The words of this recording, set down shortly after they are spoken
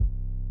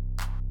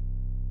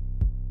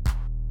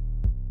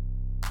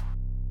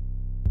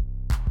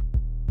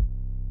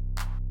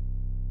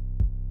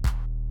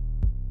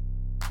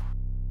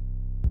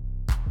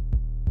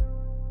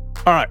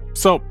All right,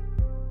 so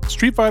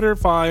Street Fighter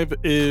V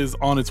is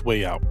on its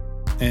way out,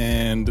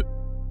 and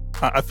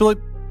I feel like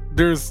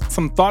there's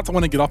some thoughts I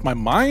want to get off my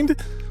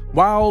mind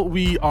while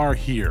we are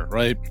here,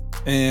 right?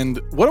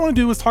 And what I want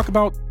to do is talk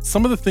about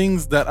some of the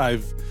things that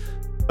I've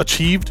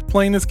achieved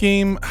playing this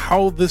game,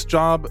 how this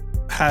job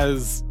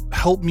has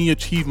helped me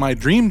achieve my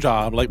dream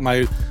job, like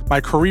my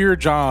career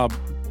job,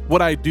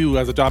 what I do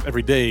as a job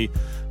every day,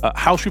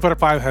 how Street Fighter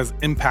V has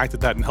impacted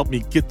that and helped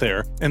me get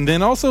there. And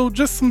then also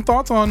just some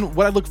thoughts on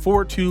what I look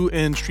forward to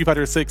in Street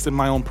Fighter 6 and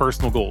my own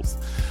personal goals.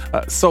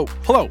 So,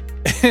 hello,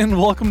 and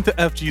welcome to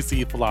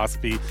FGC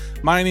Philosophy.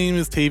 My name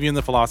is Tavian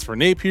the Philosopher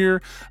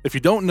Napier. If you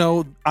don't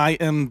know, I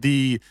am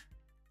the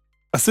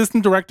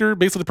assistant director,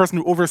 basically the person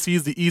who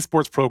oversees the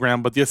esports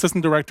program, but the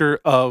assistant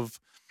director of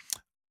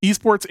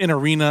esports and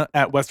arena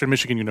at Western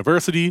Michigan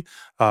University.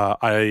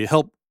 I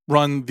help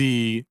run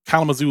the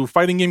Kalamazoo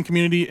fighting game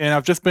community, and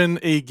I've just been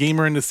a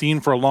gamer in the scene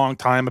for a long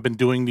time. I've been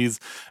doing these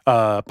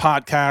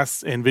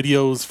podcasts and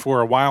videos for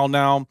a while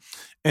now,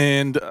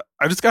 and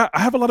I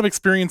have a lot of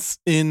experience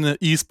in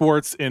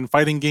esports and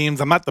fighting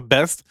games. I'm not the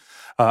best.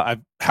 I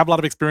have a lot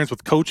of experience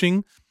with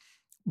coaching,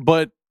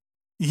 but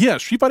yeah,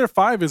 Street Fighter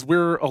V is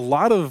where a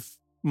lot of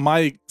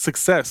my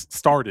success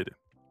started,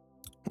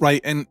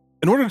 right? And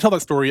in order to tell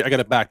that story, I got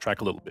to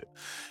backtrack a little bit.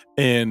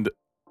 And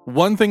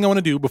one thing I want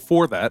to do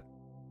before that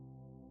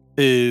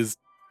is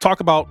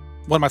talk about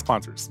one of my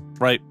sponsors,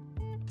 right?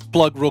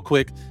 Plug real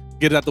quick,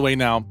 get it out the way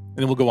now, and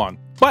then we'll go on.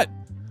 But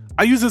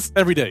I use this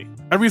every day.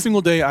 Every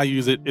single day I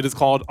use it. It is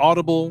called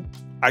Audible.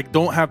 I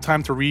don't have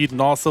time to read, and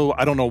also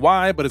I don't know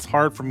why, but it's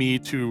hard for me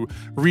to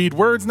read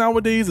words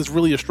nowadays. It's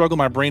really a struggle.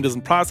 My brain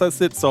doesn't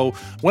process it. So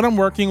when I'm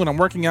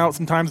working out,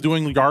 sometimes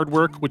doing yard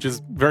work, which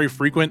is very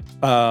frequent,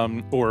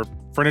 or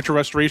furniture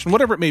restoration,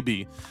 whatever it may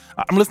be,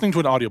 I'm listening to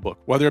an audiobook,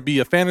 whether it be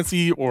a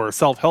fantasy or a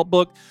self-help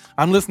book.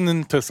 I'm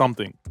listening to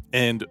something.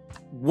 And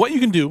what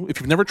you can do, if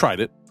you've never tried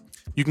it,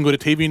 you can go to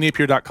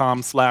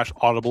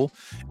taviannapier.com/audible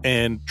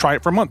and try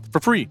it for a month for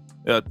free.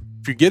 If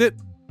you get it,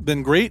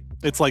 then great.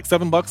 It's like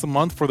 $7 a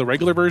month for the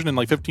regular version and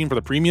like $15 for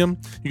the premium.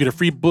 You get a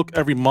free book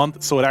every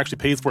month, so it actually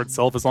pays for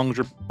itself as long as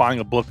you're buying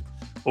a book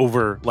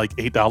over like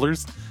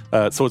 $8.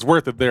 So it's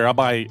worth it there. I'll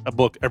buy a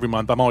book every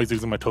month. I'm always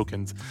using my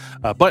tokens.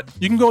 But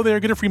you can go there,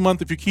 get a free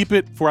month. If you keep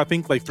it for, I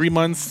think, like 3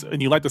 months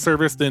and you like the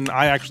service, then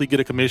I actually get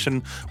a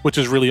commission, which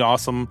is really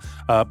awesome.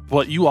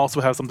 But you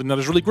also have something that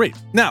is really great.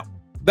 Now,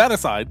 that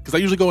aside, because I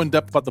usually go in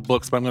depth about the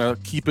books, but I'm going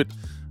to keep it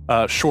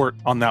short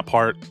on that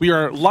part. We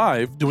are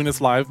doing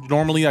this live.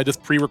 Normally, I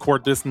just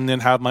pre-record this and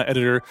then have my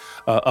editor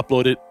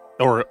upload it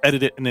or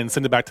edit it and then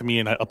send it back to me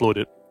and I upload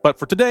it. But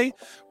for today,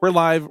 we're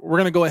live. We're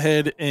going to go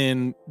ahead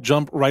and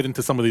jump right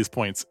into some of these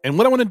points. And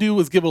what I want to do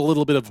is give a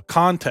little bit of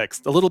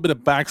context, a little bit of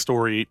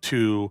backstory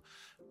to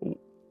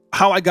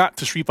how I got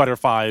to Street Fighter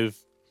V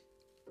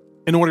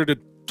in order to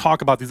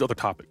talk about these other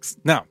topics.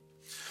 Now,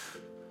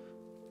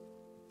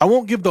 I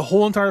won't give the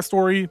whole entire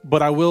story,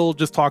 but I will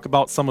just talk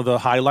about some of the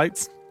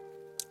highlights.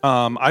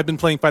 I've been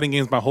playing fighting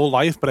games my whole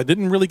life, but I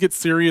didn't really get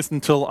serious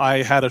until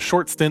I had a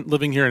short stint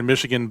living here in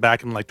Michigan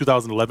back in like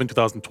 2011,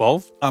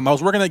 2012. I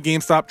was working at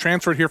GameStop,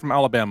 transferred here from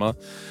Alabama,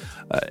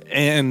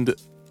 and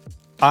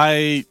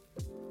I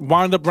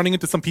wound up running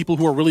into some people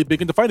who are really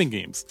big into fighting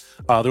games.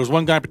 There was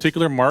one guy in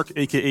particular, Mark,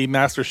 aka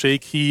Master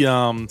Shake. He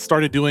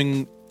started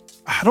doing,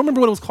 I don't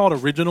remember what it was called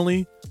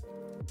originally,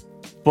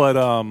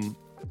 but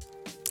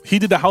he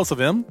did the House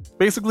of M,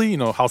 basically,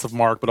 House of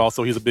Mark, but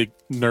also he's a big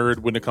nerd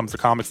when it comes to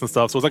comics and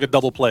stuff. So it's like a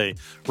double play,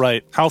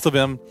 right? House of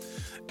M.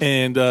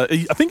 And I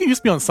think it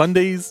used to be on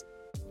Sundays,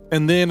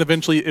 and then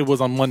eventually it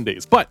was on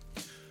Mondays. But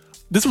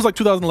this was like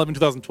 2011,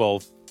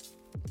 2012.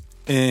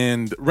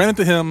 And ran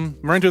into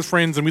his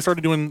friends, and they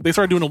started doing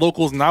the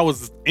locals, and I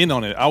was in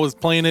on it. I was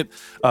playing it.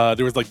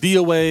 There was like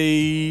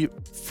DOA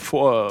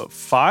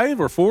 5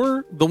 or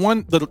 4,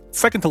 the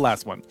second to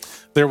last one.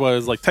 There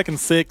was like Tekken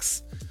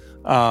 6.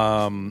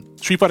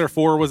 Street Fighter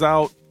 4 was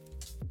out,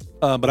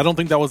 but I don't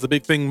think that was the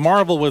big thing.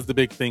 Marvel was the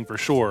big thing for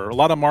sure. A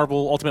lot of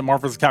Marvel, Ultimate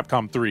Marvel vs.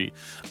 Capcom 3,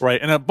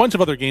 right? And a bunch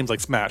of other games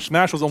like Smash.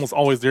 Smash was almost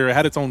always there. It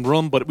had its own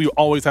room, but we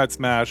always had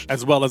Smash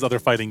as well as other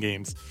fighting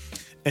games.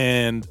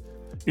 And,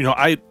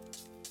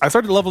 I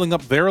started leveling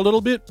up there a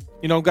little bit,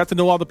 got to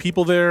know all the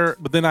people there,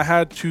 but then I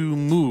had to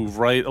move,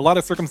 right? A lot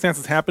of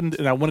circumstances happened,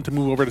 and I wanted to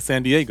move over to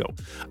San Diego.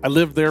 I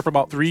lived there for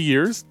about 3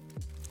 years.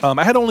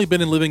 I had only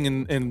been living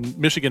in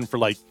Michigan for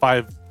like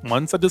 5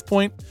 months at this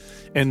point,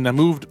 and I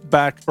moved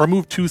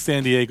to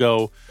San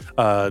Diego.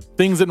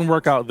 Things didn't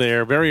work out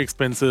there, very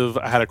expensive.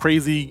 I had a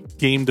crazy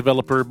game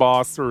developer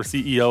boss or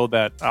CEO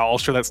that I'll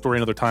share that story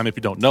another time if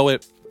you don't know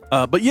it.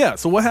 But yeah,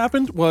 so what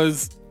happened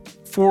was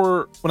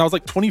when I was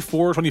like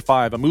 24,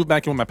 25, I moved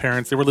back in with my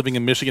parents. They were living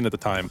in Michigan at the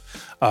time.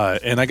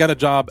 And I got a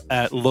job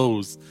at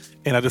Lowe's.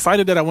 And I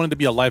decided that I wanted to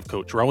be a life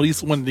coach, or at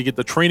least wanted to get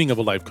the training of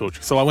a life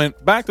coach. So I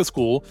went back to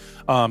school,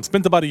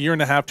 spent about 1.5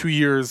 years, 2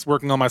 years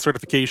working on my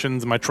certifications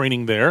and my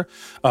training there,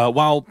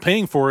 while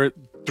paying for it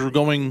through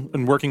going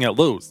and working at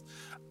Lowe's.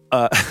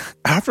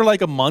 After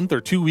like a month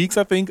or 2 weeks,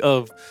 I think,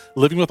 of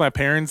living with my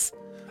parents,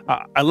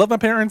 I love my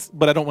parents,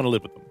 but I don't want to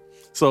live with them.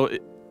 So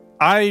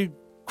I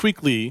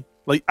quickly,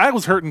 like, I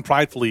was hurting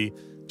pridefully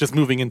just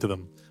moving into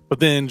them, but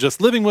then just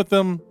living with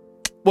them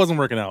wasn't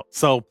working out.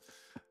 So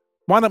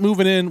wound up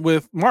moving in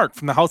with Mark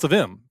from the House of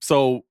M.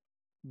 So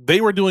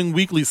they were doing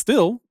weekly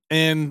still,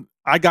 and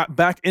I got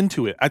back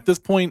into it. At this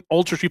point,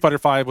 Ultra Street Fighter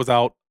V was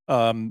out.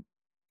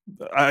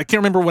 I can't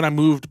remember when I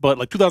moved, but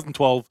like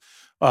 2012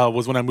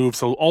 was when I moved.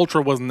 So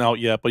Ultra wasn't out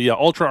yet, but yeah,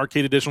 Ultra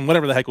Arcade Edition,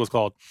 whatever the heck it was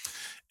called.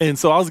 And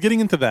so I was getting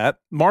into that.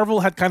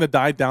 Marvel had kind of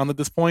died down at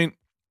this point,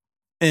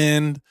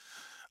 and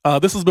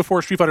this was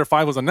before Street Fighter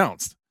V was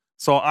announced.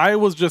 So I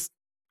was just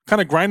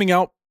kind of grinding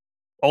out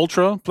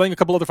Ultra, playing a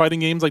couple other fighting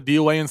games like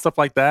DOA and stuff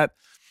like that,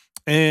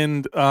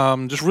 and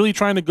just really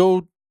trying to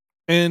go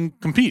and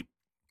compete.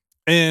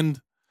 And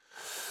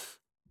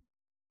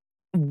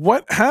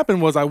what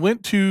happened was I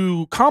went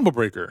to Combo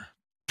Breaker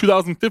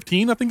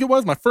 2015, I think it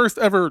was my first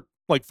ever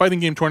like fighting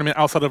game tournament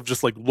outside of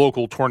just like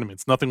local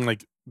tournaments, nothing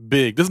like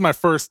big. This is my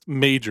first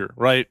major,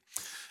 right?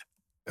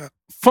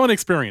 Fun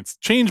experience,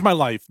 changed my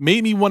life,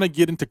 made me want to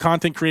get into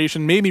content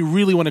creation, made me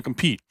really want to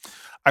compete.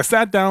 I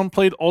sat down,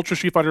 played Ultra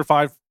Street Fighter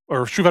 5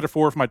 or Street Fighter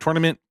 4 for my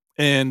tournament,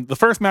 and the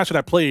first match that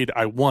I played,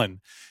 I won.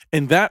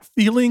 And that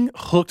feeling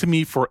hooked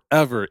me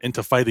forever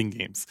into fighting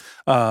games.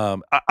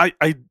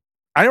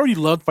 I already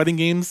loved fighting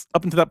games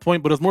up until that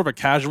point, but it was more of a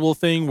casual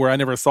thing where I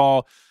never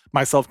saw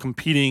myself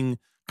competing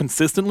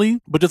consistently.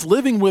 But just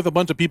living with a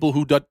bunch of people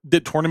who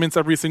did tournaments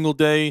every single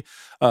day,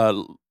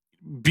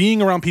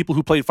 being around people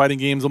who played fighting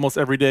games almost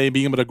every day,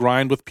 being able to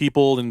grind with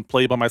people and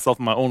play by myself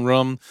in my own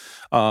room.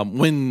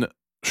 When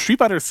Street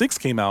Fighter 6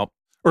 came out,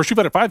 or Street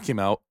Fighter 5 came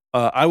out,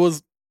 I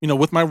was,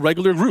 with my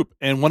regular group,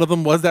 and one of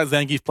them was that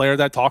Zangief player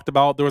that I talked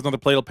about. There was another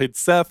player that played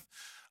Seth.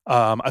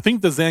 I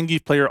think the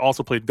Zangief player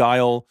also played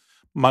Guile.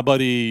 My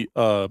buddy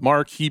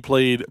Mark, he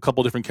played a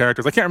couple different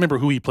characters. I can't remember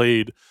who he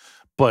played,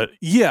 but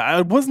yeah,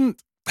 I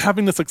wasn't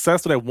having the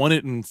success that I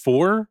wanted in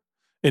 4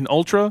 in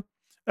Ultra.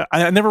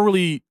 I never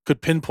really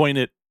could pinpoint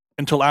it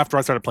until after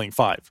I started playing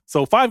 5.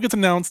 So 5 gets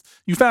announced,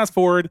 you fast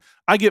forward,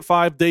 I get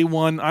 5 day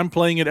 1, I'm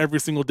playing it every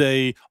single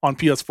day on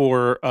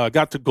PS4,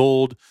 got to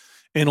gold,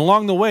 and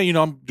along the way,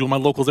 I'm doing my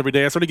locals every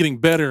day. I started getting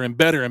better and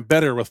better and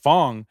better with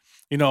Fong.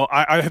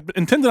 I had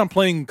intended on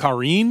playing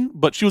Karine,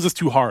 but she was just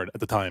too hard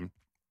at the time.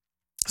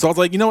 So I was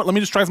like, you know what, let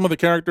me just try some other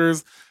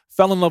characters,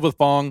 fell in love with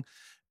Fong,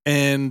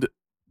 and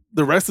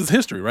the rest is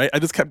history, right? I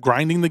just kept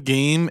grinding the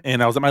game,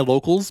 and I was at my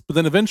locals, but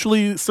then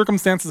eventually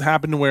circumstances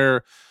happened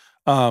where,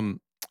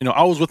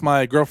 I was with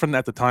my girlfriend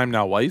at the time,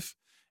 now wife,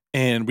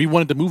 and we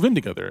wanted to move in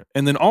together.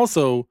 And then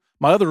also,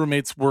 my other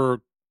roommates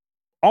were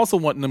also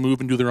wanting to move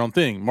and do their own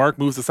thing. Mark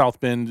moves to South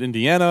Bend,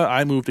 Indiana.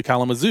 I moved to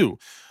Kalamazoo.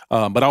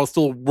 But I was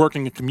still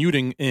working and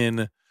commuting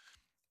in,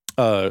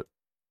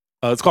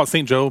 it's called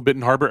St. Joe,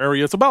 Benton Harbor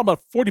area. It's about a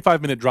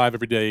 45-minute drive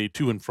every day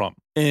to and from.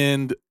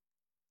 And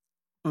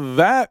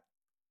that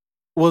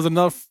was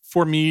enough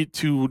for me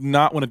to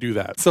not want to do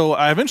that. So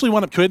I eventually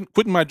wound up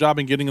quitting my job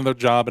and getting another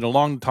job. And a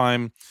long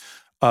time,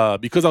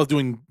 because I was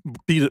doing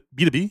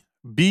B2B,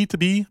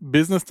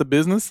 business to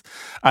business,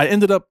 I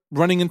ended up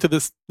running into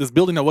this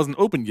building that wasn't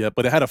open yet,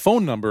 but it had a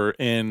phone number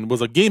and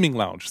was a gaming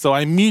lounge. So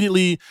I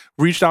immediately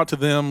reached out to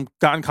them,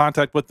 got in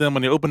contact with them.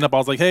 When they opened up, I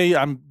was like, hey,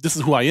 this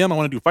is who I am. I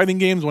want to do fighting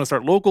games. I want to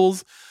start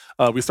locals.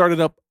 We started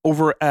up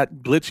over at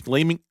Glitch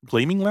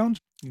Gaming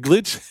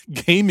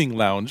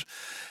Lounge.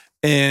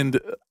 And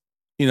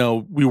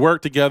we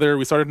worked together.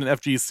 We started an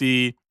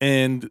FGC,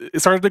 and it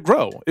started to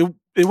grow.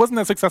 It wasn't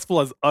as successful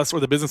as us or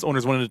the business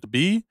owners wanted it to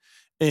be.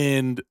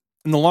 And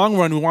in the long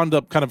run, we wound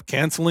up kind of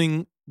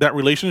canceling that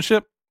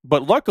relationship.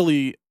 But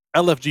luckily,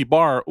 LFG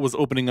Bar was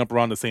opening up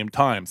around the same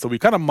time. So we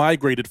kind of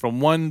migrated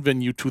from one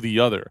venue to the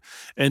other.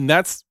 And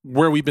that's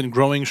where we've been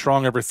growing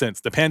strong ever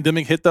since. The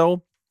pandemic hit,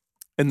 though,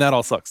 and that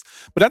all sucks.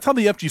 But that's how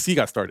the FGC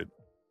got started.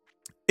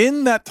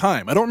 In that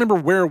time, I don't remember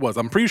where it was.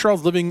 I'm pretty sure I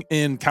was living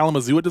in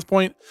Kalamazoo at this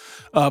point.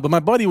 But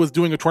my buddy was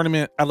doing a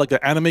tournament at like an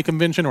anime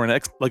convention or a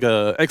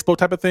expo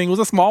type of thing. It was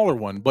a smaller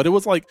one, but it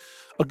was like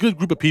a good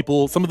group of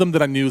people. Some of them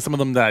that I knew, some of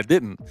them that I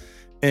didn't.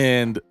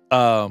 And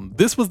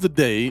this was the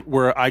day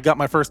where I got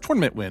my first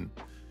tournament win.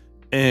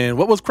 And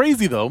what was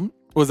crazy though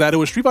was that it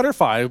was Street Fighter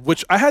 5,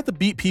 which I had to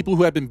beat people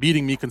who had been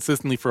beating me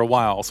consistently for a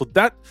while. So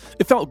that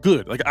it felt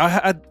good. Like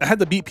I had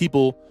to beat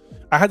people.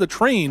 I had to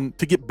train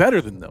to get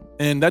better than them.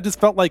 And that just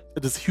felt like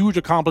this huge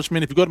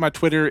accomplishment. If you go to my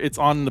Twitter, it's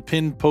on the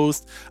pinned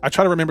post. I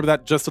try to remember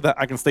that just so that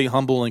I can stay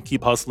humble and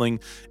keep hustling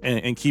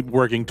and keep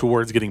working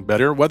towards getting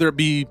better, whether it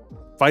be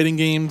fighting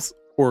games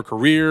or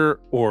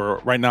career, or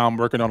right now I'm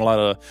working on a lot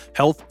of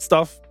health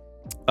stuff.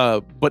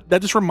 But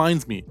that just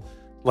reminds me,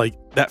 like,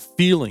 that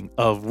feeling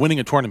of winning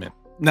a tournament.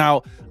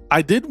 Now,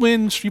 I did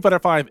win Street Fighter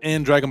 5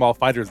 and Dragon Ball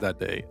FighterZ that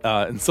day.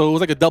 And so it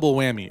was like a double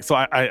whammy. So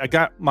I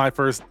got my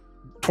first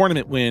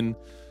tournament win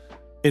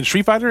in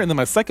Street Fighter, and then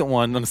my second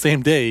one on the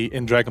same day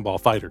in Dragon Ball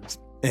FighterZ.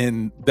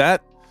 And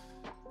that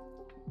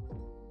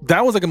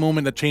was like a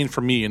moment that changed for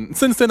me. And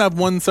since then, I've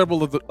won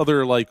several of the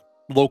other like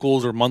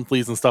locals or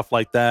monthlies and stuff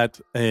like that.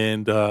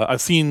 And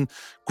I've seen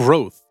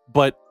growth.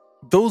 But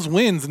those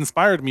wins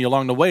inspired me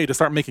along the way to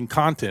start making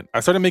content.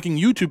 I started making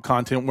YouTube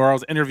content where I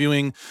was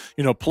interviewing,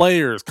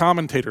 players,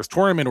 commentators,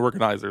 tournament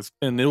organizers,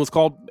 and it was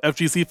called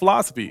FGC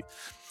Philosophy.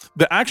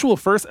 The actual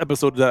first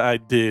episode that I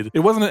did, it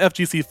wasn't an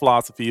FGC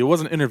Philosophy, it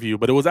was an interview,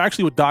 but it was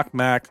actually with Doc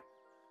Mack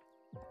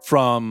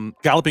from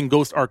Galloping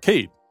Ghost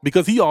Arcade,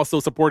 because he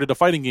also supported a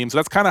fighting game. So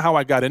that's kind of how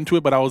I got into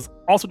it. But I was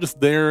also just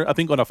there, I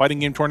think, on a fighting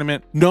game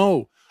tournament.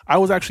 No, I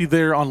was actually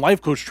there on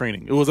life coach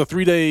training. It was a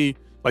 3-day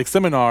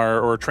seminar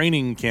or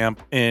training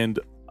camp, and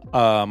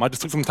I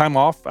just took some time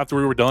off after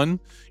we were done.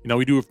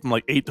 We do it from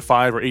 8 to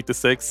 5 or 8 to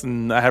 6,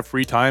 and I have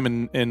free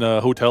time in a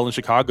hotel in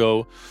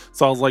Chicago.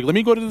 So I was like, let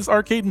me go to this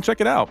arcade and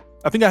check it out.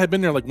 I think I had been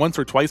there once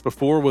or twice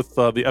before with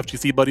the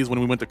FGC buddies when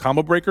we went to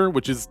Combo Breaker,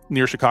 which is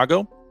near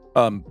Chicago.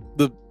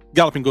 The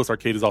Galloping Ghost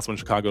Arcade is also in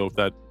Chicago, if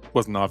that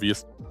wasn't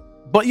obvious.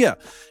 But yeah,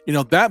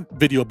 that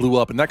video blew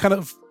up, and that kind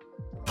of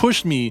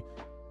pushed me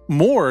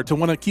more to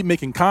want to keep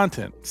making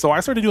content. So I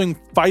started doing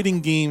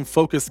fighting game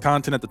focused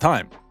content at the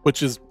time,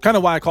 which is kind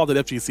of why I called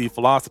it FGC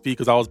Philosophy,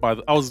 because I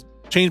was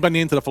changed my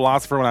name to The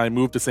Philosopher when I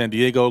moved to San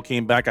Diego,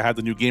 came back, I had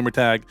the new gamer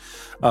tag,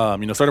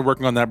 started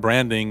working on that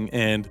branding,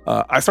 and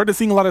I started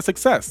seeing a lot of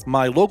success.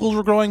 My locals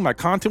were growing, my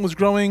content was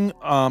growing.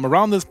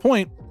 Around this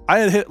point, I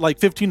had hit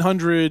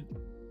 1,500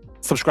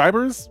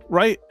 subscribers,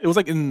 right? It was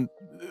in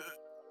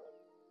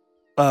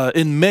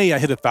May, I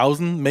hit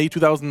 1,000, May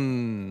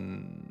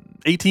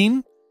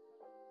 2018.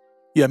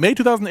 Yeah, May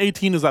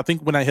 2018 is, I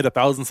think, when I hit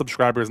 1,000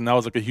 subscribers, and that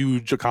was a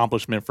huge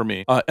accomplishment for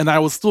me. And I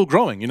was still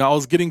growing. I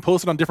was getting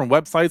posted on different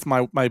websites.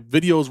 My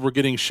videos were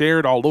getting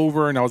shared all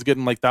over, and I was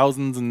getting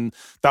thousands and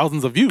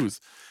thousands of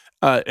views.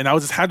 And I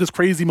just had this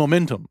crazy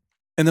momentum.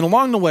 And then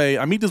along the way,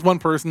 I meet this one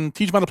person,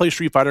 teach him how to play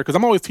Street Fighter, because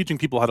I'm always teaching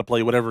people how to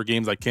play whatever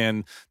games I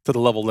can to the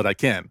level that I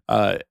can.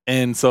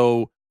 And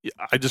so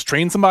I just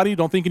train somebody,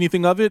 don't think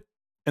anything of it.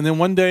 And then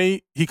one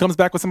day he comes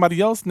back with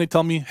somebody else, and they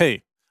tell me,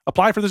 hey,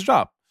 apply for this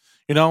job.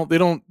 They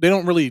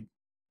don't really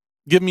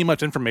give me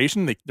much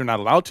information. They're not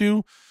allowed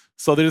to.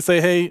 So they just say,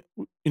 hey,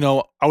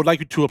 I would like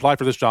you to apply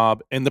for this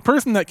job. And the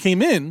person that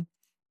came in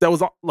that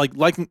was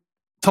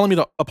telling me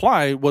to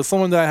apply was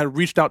someone that I had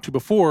reached out to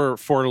before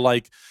for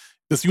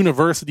this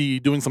university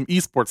doing some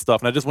esports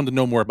stuff. And I just wanted to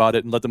know more about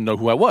it and let them know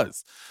who I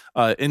was.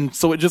 And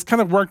so it just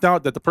kind of worked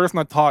out that the person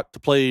I taught to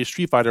play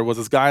Street Fighter was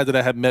this guy that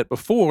I had met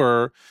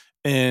before.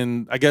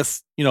 And I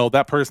guess,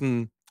 that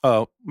person,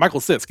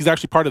 Michael Sisk, he's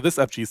actually part of this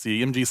FGC,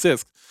 MG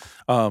Sisk.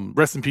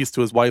 Rest in peace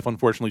to his wife.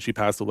 Unfortunately, she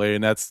passed away,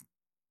 and that's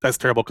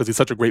terrible because he's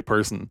such a great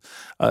person.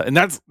 And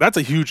that's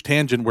a huge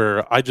tangent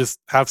where I just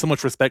have so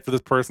much respect for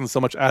this person, so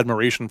much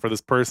admiration for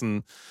this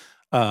person.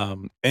 Or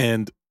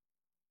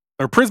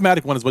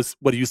Prismatic One is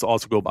what he used to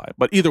also go by.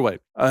 But either way,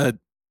 I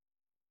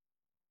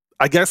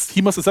guess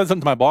he must have said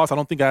something to my boss. I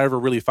don't think I ever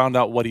really found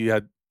out what he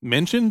had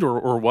mentioned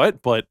or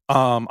what, but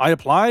I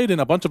applied,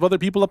 and a bunch of other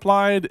people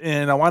applied,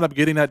 and I wound up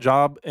getting that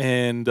job.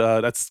 And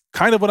that's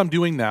kind of what I'm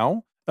doing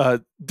now.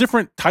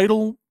 Different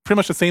title, pretty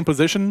much the same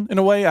position in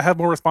a way. I have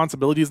more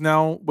responsibilities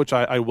now, which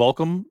I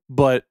welcome.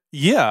 But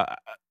yeah,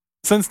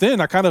 since then,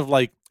 I kind of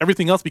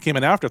everything else became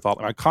an afterthought.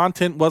 My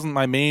content wasn't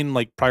my main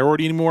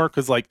priority anymore,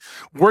 because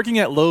working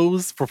at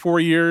Lowe's for 4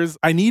 years,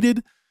 I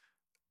needed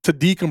to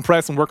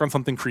decompress and work on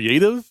something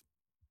creative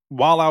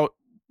while I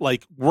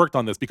worked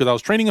on this, because I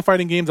was training in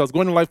fighting games, I was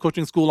going to life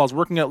coaching school, I was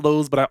working at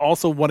Lowe's, but I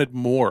also wanted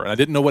more, and I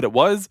didn't know what it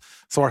was.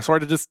 So I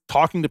started just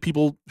talking to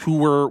people who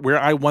were where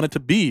I wanted to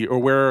be, or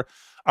where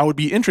I would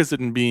be interested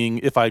in being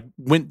if I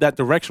went that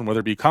direction, whether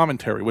it be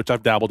commentary, which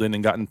I've dabbled in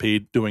and gotten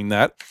paid doing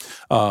that,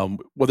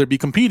 whether it be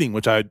competing,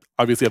 which I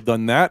obviously have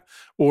done that,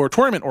 or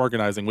tournament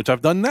organizing, which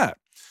I've done that.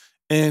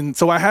 And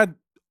so I had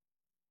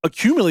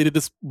accumulated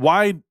this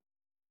wide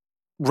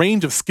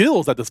range of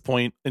skills at this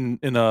point in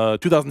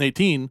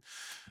 2018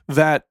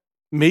 that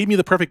made me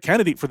the perfect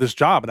candidate for this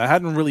job. And I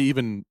hadn't really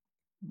even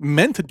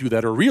meant to do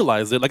that or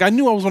realize it. I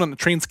knew I was wanting to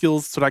train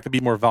skills so that I could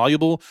be more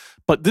valuable,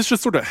 but this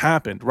just sort of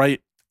happened,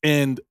 right?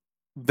 And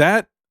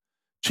that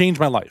changed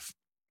my life.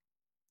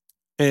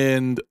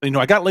 And,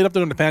 I got laid up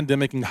during the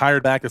pandemic and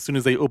hired back as soon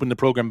as they opened the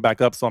program back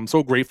up. So I'm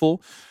so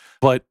grateful.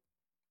 But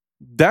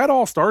that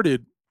all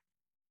started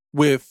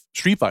with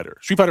Street Fighter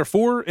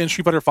 4 and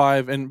Street Fighter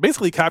 5, and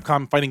basically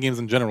Capcom fighting games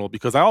in general,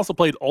 because I also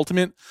played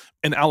Ultimate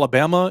in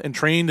Alabama and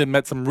trained and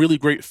met some really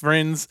great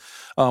friends.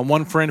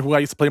 One friend who I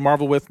used to play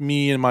Marvel with,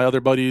 me and my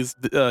other buddies,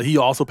 he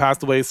also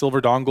passed away,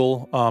 Silver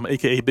Dongle,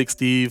 aka Big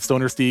Steve,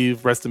 Stoner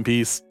Steve, rest in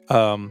peace.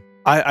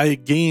 I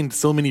gained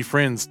so many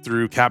friends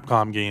through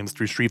Capcom games,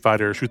 through Street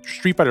Fighter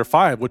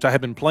 5, which I have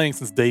been playing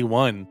since day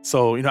one.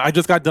 So, I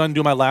just got done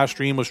doing my last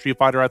stream with Street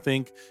Fighter, I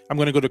think. I'm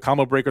going to go to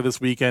Combo Breaker this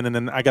weekend, and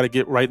then I got to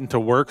get right into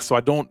work. So I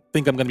don't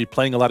think I'm going to be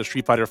playing a lot of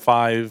Street Fighter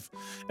 5,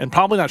 and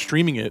probably not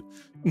streaming it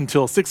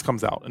until 6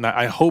 comes out. And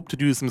I hope to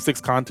do some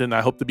 6 content.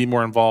 I hope to be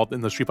more involved in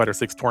the Street Fighter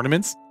 6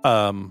 tournaments.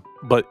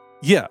 But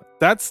yeah,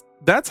 that's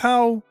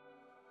how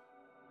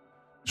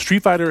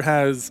Street Fighter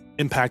has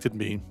impacted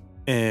me.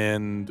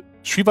 And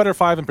Street Fighter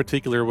 5 in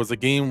particular was a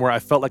game where I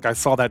felt like I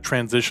saw that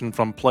transition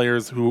from a player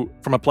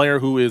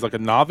who is a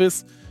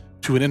novice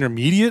to an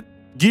intermediate.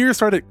 Gears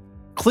started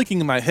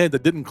clicking in my head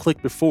that didn't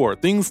click before.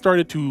 Things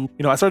started to,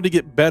 I started to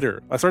get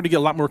better. I started to get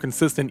a lot more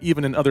consistent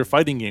even in other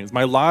fighting games.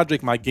 My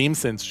logic, my game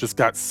sense just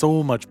got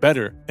so much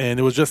better. And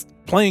it was just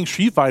playing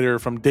Street Fighter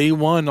from day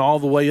one all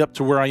the way up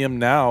to where I am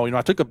now.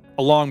 I took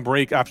a long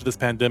break after this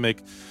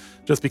pandemic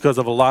just because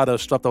of a lot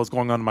of stuff that was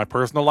going on in my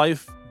personal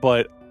life.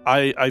 But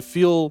I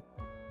feel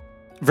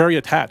very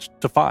attached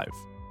to 5.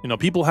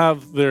 People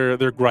have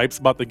their gripes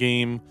about the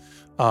game.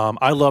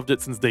 I loved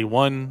it since day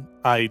one.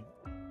 I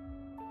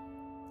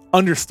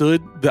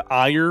understood the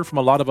ire from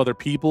a lot of other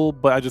people,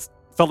 but I just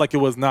felt like it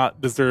was not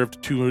deserved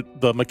to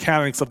the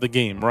mechanics of the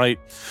game, right?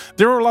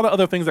 There were a lot of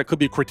other things that could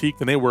be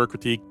critiqued, and they were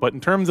critiqued, but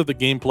in terms of the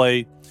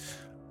gameplay,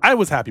 I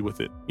was happy with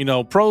it.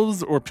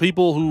 Pros or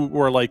people who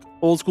were like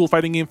old school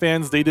fighting game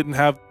fans, they didn't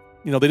have,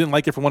 they didn't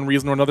like it for one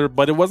reason or another,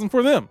 but it wasn't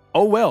for them.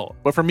 Oh well.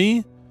 But for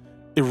me,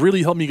 it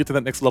really helped me get to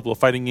that next level of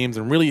fighting games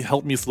and really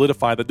helped me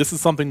solidify that this is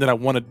something that I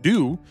want to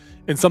do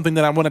and something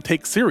that I want to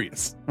take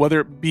serious, whether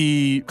it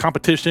be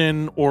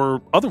competition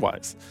or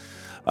otherwise.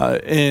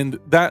 And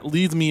that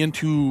leads me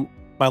into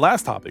my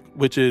last topic,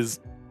 which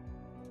is,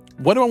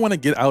 what do I want to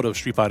get out of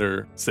Street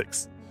Fighter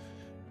 6?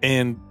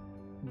 And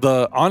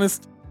the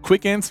honest,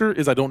 quick answer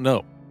is I don't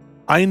know.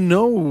 I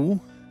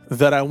know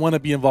that I want to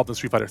be involved in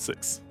Street Fighter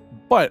 6,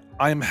 but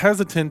I'm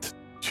hesitant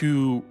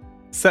to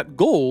set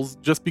goals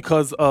just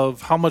because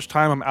of how much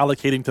time I'm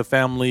allocating to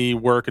family,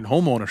 work, and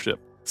home ownership.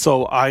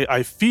 So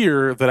I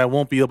fear that I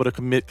won't be able to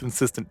commit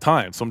consistent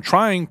time. So I'm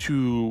trying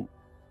to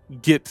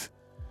get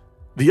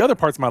the other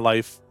parts of my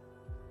life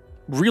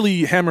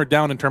really hammered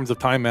down in terms of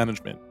time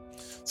management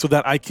so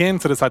that I can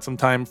set aside some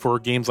time for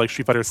games like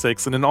Street Fighter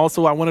 6. And then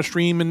also I want to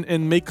stream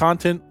and make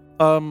content.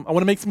 I want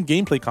to make some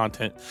gameplay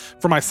content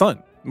for my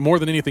son more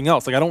than anything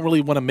else. Like, I don't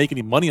really want to make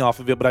any money off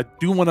of it, but I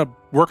do want to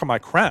work on my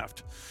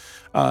craft.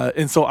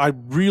 And so I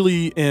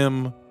really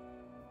am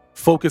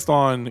focused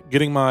on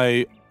getting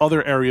my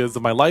other areas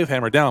of my life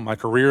hammered down. My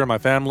career, my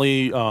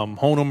family, home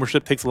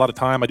ownership takes a lot of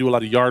time. I do a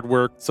lot of yard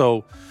work.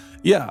 So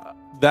yeah,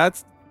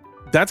 that's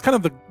kind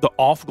of the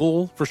off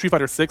goal for Street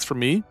Fighter 6 for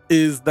me,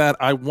 is that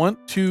I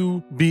want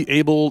to be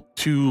able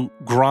to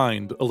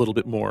grind a little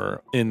bit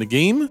more in the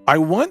game. I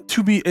want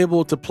to be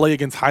able to play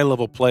against high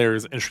level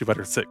players in Street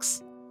Fighter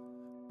 6.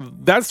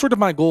 That's sort of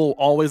my goal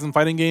always in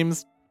fighting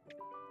games.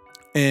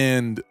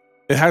 And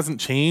it hasn't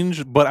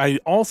changed, but I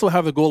also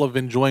have the goal of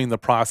enjoying the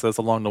process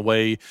along the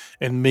way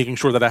and making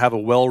sure that I have a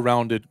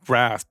well-rounded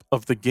grasp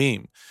of the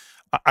game.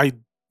 I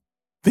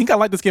think I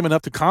like this game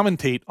enough to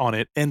commentate on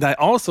it, and I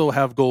also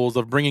have goals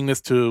of bringing this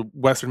to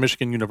Western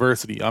Michigan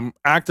University. I'm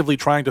actively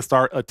trying to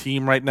start a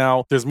team right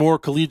now. There's more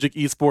collegiate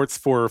esports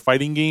for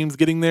fighting games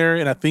getting there,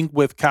 and I think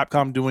with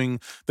Capcom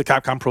doing the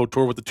Capcom Pro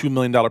Tour with the $2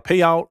 million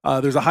payout,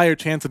 there's a higher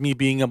chance of me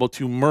being able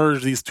to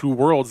merge these two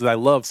worlds that I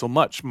love so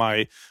much.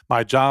 My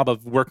job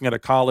of working at a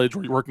college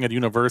or working at a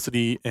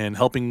university and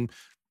helping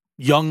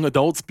young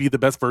adults be the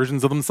best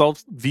versions of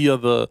themselves via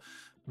the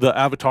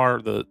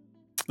avatar, the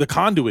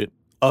conduit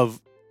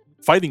of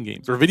fighting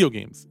games or video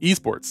games,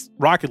 esports,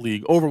 Rocket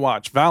League,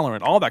 Overwatch,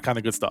 Valorant, all that kind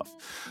of good stuff.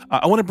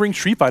 I want to bring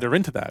Street Fighter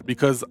into that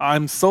because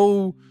I'm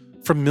so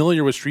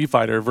familiar with Street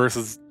Fighter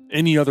versus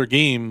any other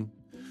game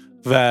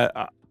that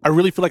I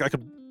really feel like I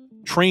could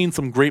train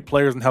some great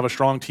players and have a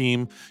strong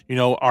team.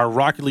 Our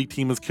Rocket League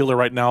team is killer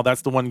right now.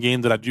 That's the one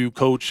game that I do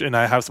coach, and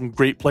I have some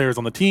great players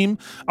on the team.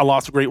 I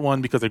lost a great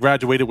one because they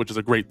graduated, which is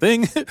a great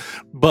thing.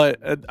 But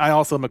I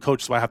also am a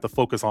coach, so I have to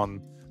focus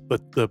on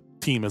the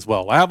team as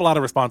well. I have a lot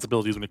of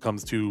responsibilities when it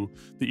comes to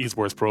the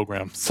esports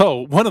program.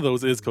 So one of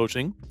those is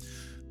coaching.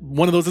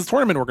 One of those is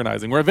tournament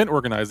organizing or event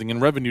organizing and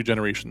revenue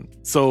generation.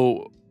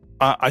 So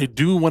I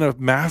do want to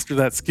master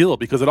that skill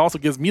because it also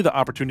gives me the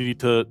opportunity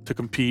to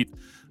compete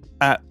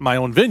at my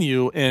own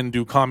venue and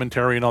do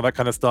commentary and all that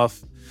kind of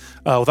stuff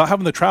without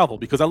having to travel,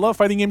 because I love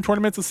fighting game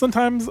tournaments and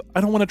sometimes I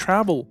don't want to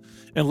travel.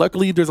 And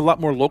luckily there's a lot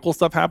more local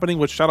stuff happening,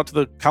 which shout out to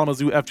the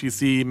Kalamazoo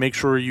FGC. Make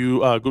sure you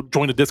go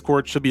join the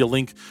Discord. Should be a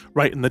link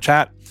right in the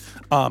chat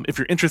if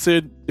you're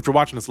interested, if you're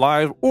watching this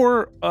live,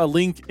 or a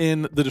link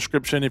in the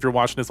description if you're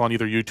watching this on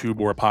either YouTube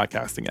or a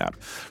podcasting app.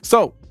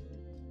 So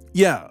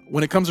yeah,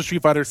 when it comes to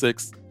Street Fighter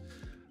 6,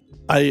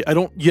 I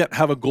don't yet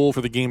have a goal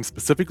for the game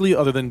specifically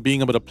other than being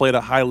able to play at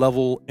a high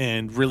level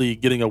and really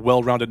getting a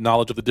well-rounded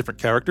knowledge of the different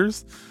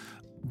characters.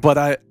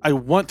 But I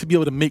want to be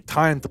able to make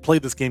time to play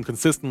this game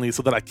consistently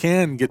so that I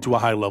can get to a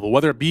high level,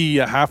 whether it be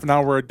a half an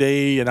hour a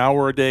day, an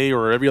hour a day,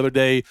 or every other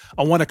day.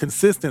 I want a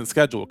consistent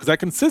schedule because that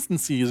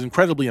consistency is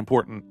incredibly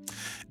important.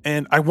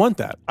 And I want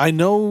that. I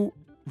know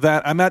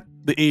that I'm at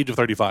the age of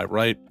 35,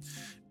 right?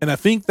 And I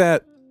think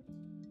that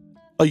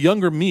a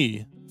younger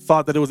me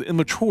thought that it was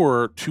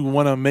immature to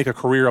want to make a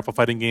career off of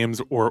fighting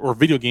games or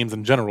video games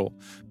in general.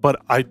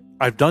 But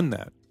I've done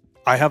that.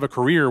 I have a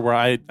career where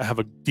I have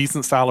a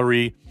decent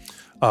salary.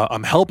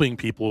 I'm helping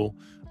people.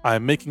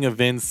 I'm making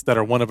events that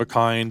are one of a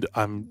kind.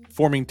 I'm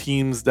forming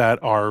teams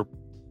that are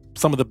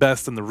some of the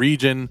best in the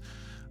region.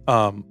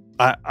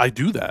 I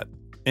do that.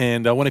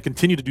 And I want to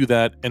continue to do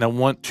that. And I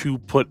want to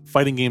put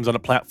fighting games on a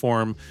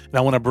platform. And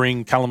I want to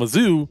bring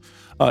Kalamazoo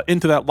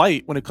into that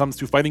light when it comes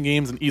to fighting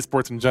games and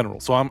esports in general.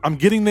 So I'm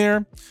getting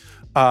there.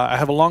 I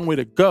have a long way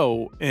to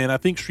go, and I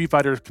think Street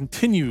Fighter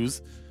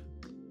continues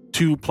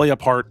to play a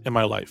part in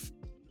my life.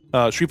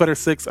 Street Fighter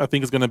 6, I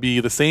think, is going to be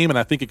the same, and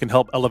I think it can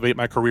help elevate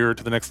my career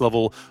to the next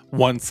level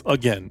once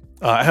again.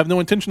 I have no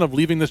intention of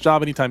leaving this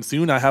job anytime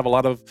soon. I have a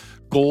lot of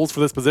goals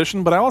for this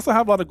position, but I also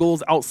have a lot of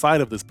goals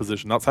outside of this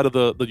position, outside of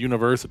the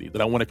university,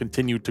 that I want to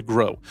continue to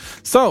grow.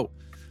 So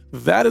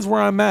that is where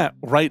I'm at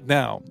right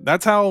now.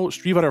 That's how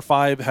Street Fighter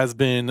 5 has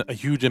been a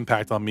huge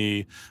impact on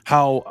me,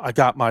 how I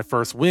got my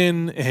first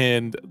win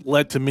and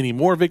led to many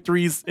more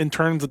victories in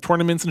terms of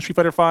tournaments in Street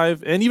Fighter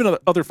 5 and even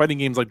other fighting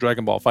games like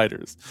Dragon Ball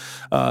FighterZ.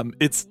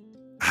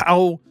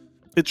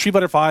 Street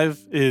Fighter 5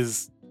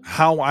 is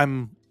how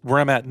I'm where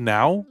I'm at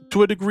now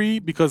to a degree,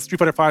 because Street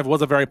Fighter 5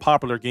 was a very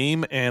popular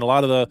game, and a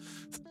lot of the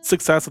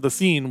success of the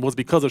scene was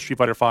because of Street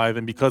Fighter 5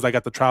 and because I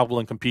got to travel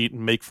and compete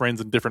and make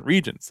friends in different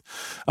regions,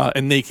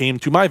 and they came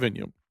to my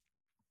venue.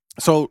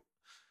 So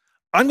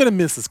I'm going to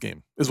miss this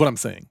game is what I'm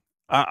saying.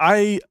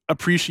 I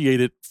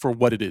appreciate it for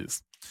what it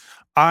is.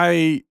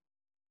 I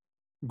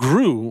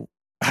grew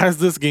as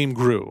this game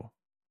grew,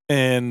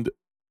 and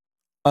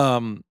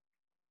I'm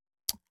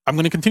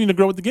going to continue to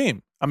grow with the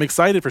game. I'm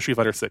excited for Street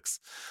Fighter 6.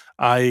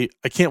 I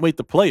can't wait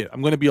to play it.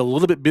 I'm going to be a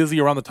little bit busy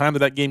around the time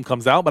that game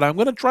comes out, but I'm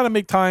going to try to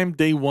make time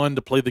day one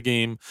to play the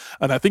game.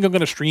 And I think I'm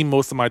going to stream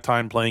most of my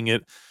time playing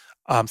it,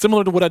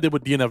 similar to what I did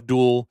with DNF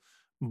Duel.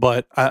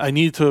 But I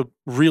need to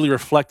really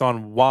reflect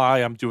on why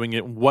I'm doing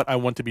it, what I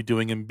want to be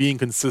doing, and being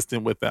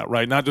consistent with that,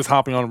 right? Not just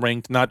hopping on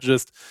ranked, not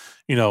just,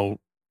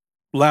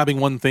 labbing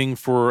one thing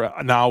for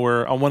an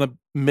hour. I want to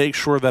make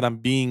sure that I'm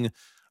being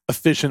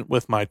efficient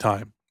with my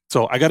time.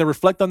 So I got to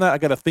reflect on that. I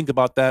got to think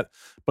about that.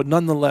 But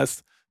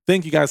nonetheless,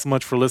 thank you guys so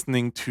much for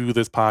listening to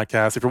this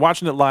podcast. If you're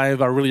watching it live,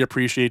 I really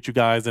appreciate you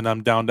guys, and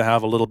I'm down to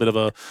have a little bit of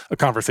a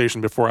conversation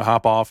before I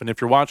hop off. And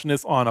if you're watching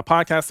this on a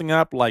podcasting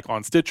app like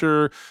on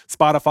Stitcher,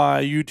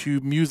 Spotify,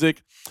 YouTube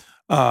Music,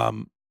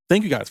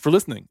 thank you guys for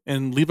listening,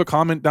 and leave a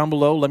comment down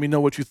below. Let me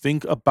know what you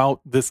think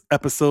about this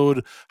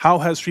episode. How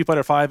has Street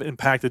Fighter 5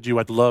 impacted you?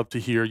 I'd love to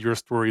hear your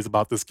stories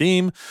about this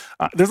game.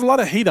 There's a lot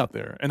of hate out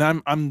there, and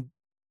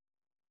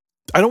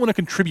I don't want to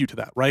contribute to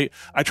that, right?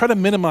 I try to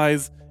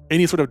minimize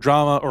any sort of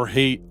drama or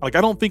hate. Like,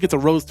 I don't think it's a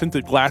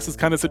rose-tinted glasses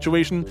kind of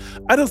situation.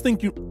 I don't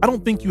think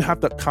you have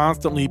to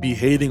constantly be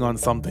hating on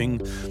something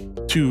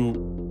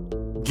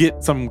to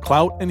get some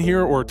clout in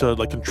here or to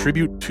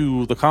contribute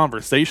to the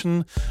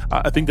conversation.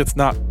 I think that's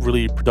not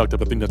really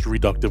productive. I think that's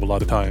reductive a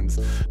lot of times.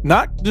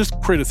 Not just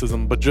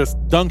criticism, but just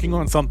dunking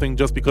on something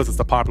just because it's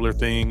the popular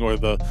thing or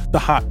the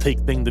hot take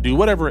thing to do,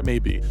 whatever it may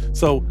be.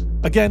 So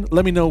again,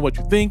 let me know what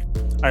you think.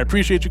 I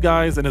appreciate you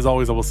guys, and as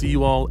always, I will see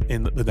you all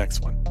in the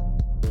next one.